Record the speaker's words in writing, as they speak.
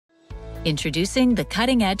Introducing the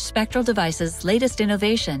cutting-edge Spectral device's latest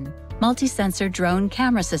innovation, Multi-Sensor Drone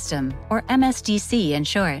Camera System, or MSDC in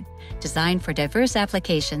short. Designed for diverse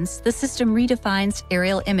applications, the system redefines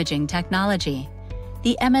aerial imaging technology.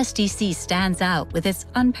 The MSDC stands out with its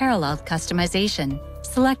unparalleled customization.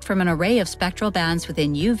 Select from an array of spectral bands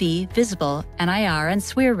within UV, visible, NIR, and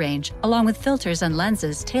SWIR range, along with filters and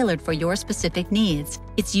lenses tailored for your specific needs.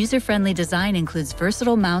 Its user-friendly design includes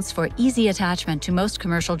versatile mounts for easy attachment to most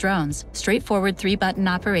commercial drones, straightforward 3-button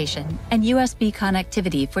operation, and USB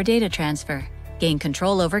connectivity for data transfer. Gain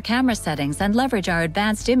control over camera settings and leverage our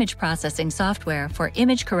advanced image processing software for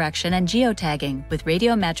image correction and geotagging with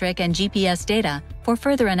radiometric and GPS data for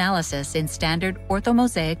further analysis in standard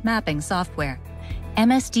orthomosaic mapping software.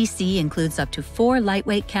 MSDC includes up to 4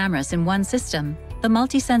 lightweight cameras in one system. The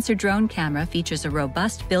multi-sensor drone camera features a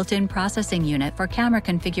robust built-in processing unit for camera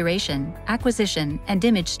configuration, acquisition, and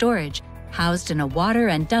image storage, housed in a water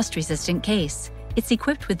and dust-resistant case. It's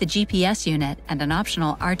equipped with the GPS unit and an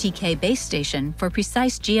optional RTK base station for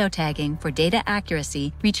precise geotagging for data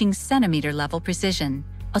accuracy reaching centimeter-level precision.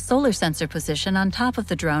 A solar sensor position on top of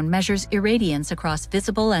the drone measures irradiance across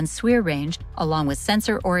visible and SWIR range, along with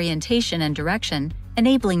sensor orientation and direction,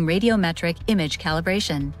 enabling radiometric image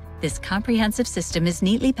calibration. This comprehensive system is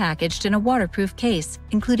neatly packaged in a waterproof case,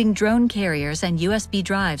 including drone carriers and USB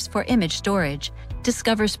drives for image storage.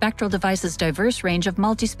 Discover Spectral Device's diverse range of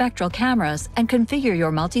multispectral cameras and configure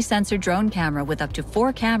your multi-sensor drone camera with up to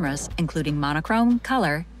 4 cameras, including monochrome,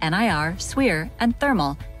 color, NIR, SWIR, and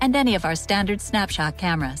thermal, and any of our standard snapshot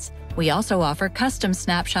cameras. We also offer custom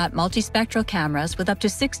snapshot multispectral cameras with up to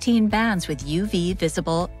 16 bands with UV,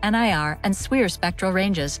 visible, NIR, and SWIR spectral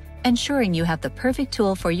ranges, ensuring you have the perfect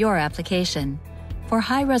tool for your application. For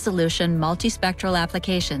high-resolution multispectral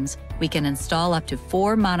applications, we can install up to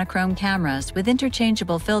 4 monochrome cameras with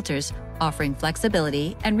interchangeable filters, offering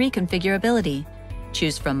flexibility and reconfigurability.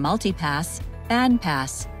 Choose from multi-pass, band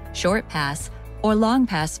pass, short pass, or long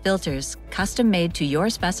pass filters custom-made to your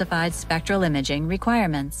specified spectral imaging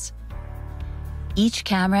requirements. Each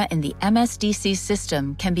camera in the MSDC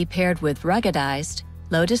system can be paired with ruggedized,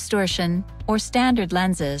 low distortion, or standard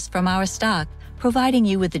lenses from our stock, providing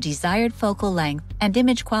you with the desired focal length and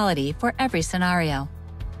image quality for every scenario.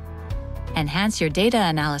 Enhance your data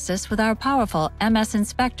analysis with our powerful MS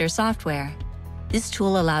Inspector software. This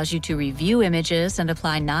tool allows you to review images and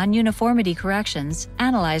apply non-uniformity corrections,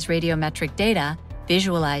 analyze radiometric data,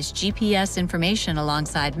 visualize GPS information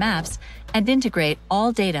alongside maps, and integrate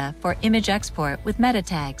all data for image export with meta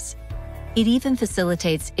tags. It even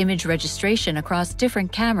facilitates image registration across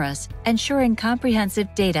different cameras, ensuring comprehensive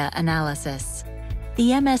data analysis.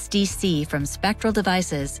 The MSDC from Spectral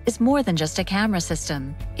Devices is more than just a camera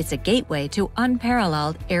system. It's a gateway to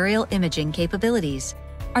unparalleled aerial imaging capabilities.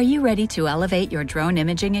 Are you ready to elevate your drone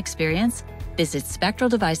imaging experience? Visit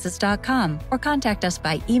spectraldevices.com or contact us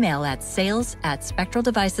by email at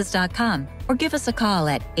sales@spectraldevices.com or give us a call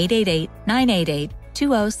at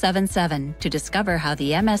 888-988-2077 to discover how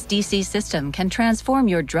the MSDC system can transform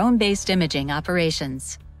your drone-based imaging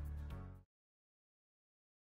operations.